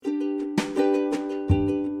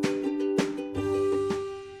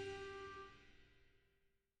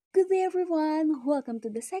everyone! Welcome to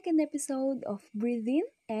the second episode of Breathe In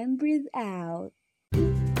and Breathe Out.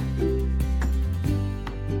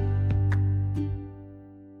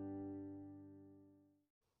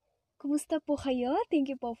 Kumusta po kayo?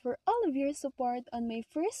 Thank you po for all of your support on my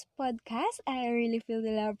first podcast. I really feel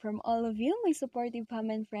the love from all of you, my supportive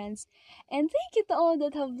fam and friends. And thank you to all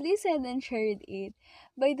that have listened and shared it.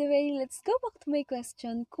 By the way, let's go back to my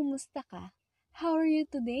question, kumusta ka? How are you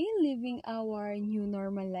today living our new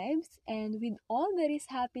normal lives? And with all that is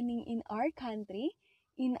happening in our country,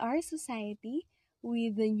 in our society,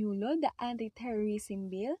 with the new law, the anti-terrorism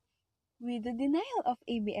bill, with the denial of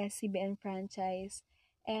ABS-CBN franchise,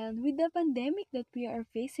 and with the pandemic that we are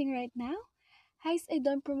facing right now, guys, I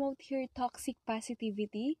don't promote here toxic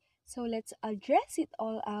positivity, so let's address it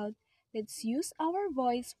all out. Let's use our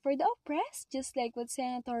voice for the oppressed, just like what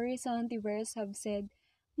Senator Rizal Tiveros have said,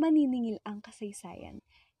 maniningil ang kasaysayan.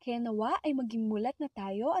 Kaya nawa ay maging mulat na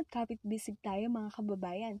tayo at kapit-bisig tayo mga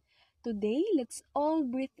kababayan. Today, let's all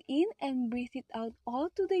breathe in and breathe it out all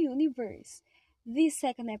to the universe. This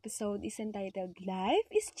second episode is entitled Life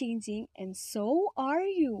is Changing and So Are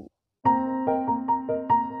You.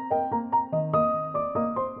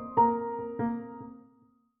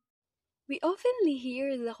 We often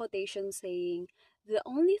hear the quotation saying, the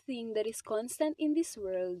only thing that is constant in this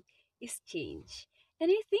world is change. And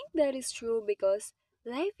I think that is true because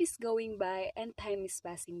life is going by and time is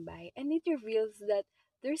passing by, and it reveals that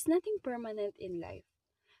there's nothing permanent in life.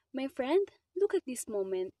 My friend, look at this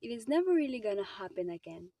moment. It is never really gonna happen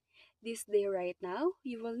again. This day right now,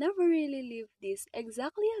 you will never really live this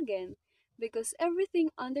exactly again because everything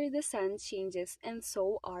under the sun changes and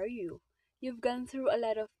so are you. You've gone through a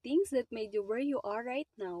lot of things that made you where you are right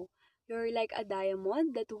now. You're like a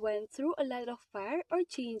diamond that went through a lot of fire or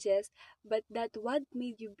changes, but that what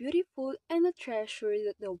made you beautiful and a treasure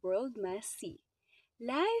that the world must see.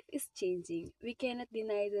 Life is changing. We cannot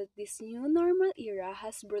deny that this new normal era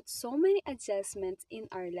has brought so many adjustments in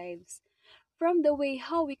our lives. From the way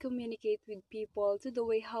how we communicate with people to the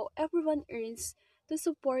way how everyone earns to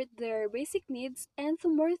support their basic needs and to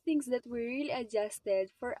more things that we really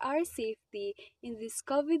adjusted for our safety in this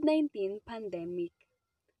COVID-19 pandemic.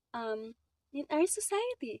 Um, in our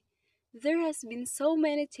society, there has been so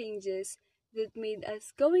many changes that made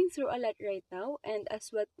us going through a lot right now, and as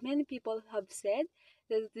what many people have said,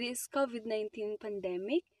 that this COVID-19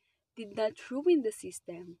 pandemic did not ruin the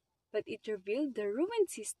system, but it revealed the ruined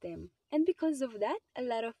system. And because of that, a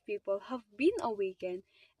lot of people have been awakened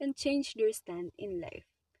and changed their stand in life.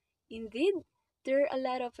 Indeed, there are a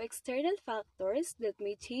lot of external factors that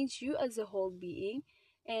may change you as a whole being,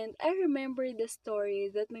 and I remember the story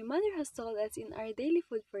that my mother has told us in our daily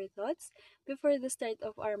food for thoughts before the start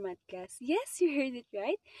of our math class. Yes, you heard it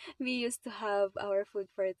right. We used to have our food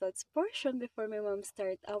for thoughts portion before my mom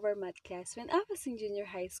started our math class when I was in junior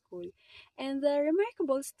high school. And the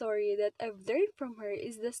remarkable story that I've learned from her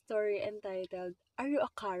is the story entitled, Are You a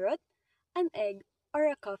Carrot, an Egg, or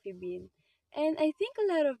a Coffee Bean? And I think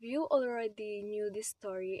a lot of you already knew this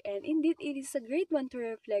story, and indeed it is a great one to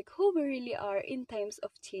reflect who we really are in times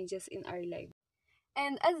of changes in our life.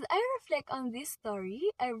 And as I reflect on this story,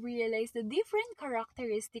 I realize the different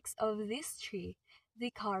characteristics of these three,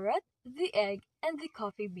 the carrot, the egg, and the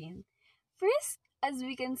coffee bean. First, as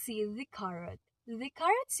we can see, the carrot. The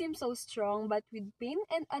carrot seems so strong, but with pain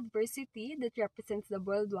and adversity that represents the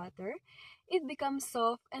boiled water, it becomes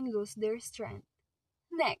soft and lose their strength.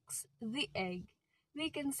 Next, the egg. We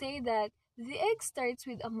can say that the egg starts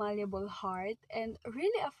with a malleable heart and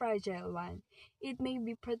really a fragile one. It may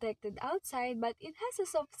be protected outside, but it has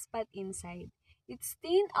a soft spot inside. Its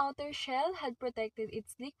thin outer shell had protected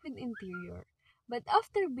its liquid interior. But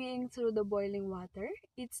after being through the boiling water,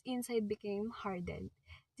 its inside became hardened.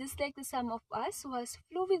 Just like the sum of us who has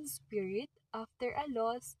fluid spirit after a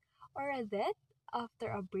loss or a death,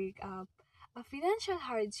 after a breakup, a financial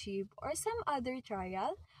hardship, or some other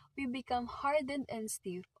trial, we become hardened and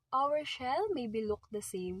stiff. Our shell maybe look the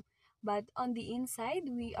same, but on the inside,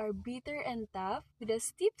 we are bitter and tough with a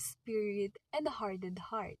stiff spirit and a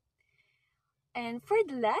hardened heart. And for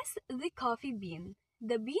the last, the coffee bean.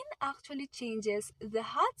 The bean actually changes the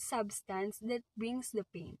hot substance that brings the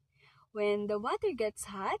pain. When the water gets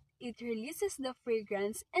hot, it releases the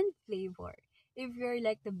fragrance and flavor. If you're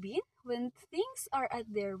like the bean, when things are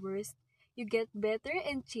at their worst, you get better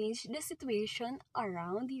and change the situation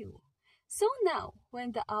around you. So now,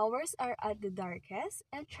 when the hours are at the darkest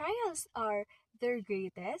and trials are their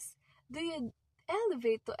greatest, do you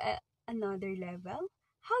elevate to another level?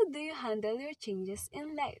 How do you handle your changes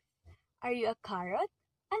in life? Are you a carrot,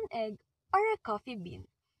 an egg, or a coffee bean?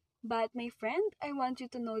 But my friend, I want you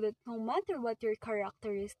to know that no matter what your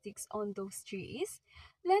characteristics on those trees,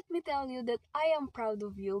 let me tell you that I am proud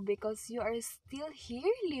of you because you are still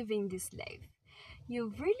here living this life.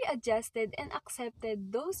 You've really adjusted and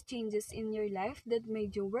accepted those changes in your life that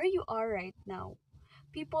made you where you are right now.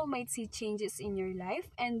 People might see changes in your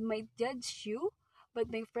life and might judge you,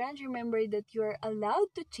 but my friend, remember that you are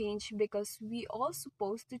allowed to change because we all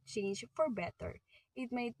supposed to change for better.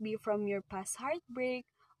 It might be from your past heartbreak,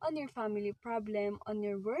 on your family problem, on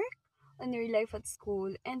your work, on your life at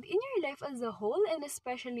school, and in your life as a whole, and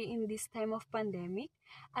especially in this time of pandemic.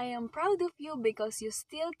 I am proud of you because you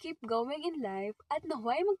still keep going in life at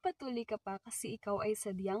naway magpatuloy ka pa kasi ikaw ay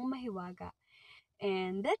sadyang mahiwaga.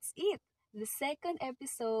 And that's it. The second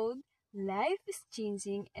episode, Life is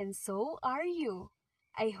Changing and So Are You.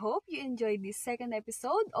 I hope you enjoyed this second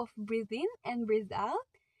episode of Breathe In and Breathe Out.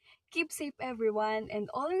 Keep safe, everyone, and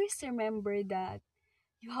always remember that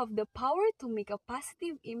you have the power to make a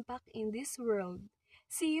positive impact in this world.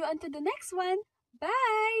 See you until the next one.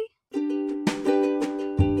 Bye!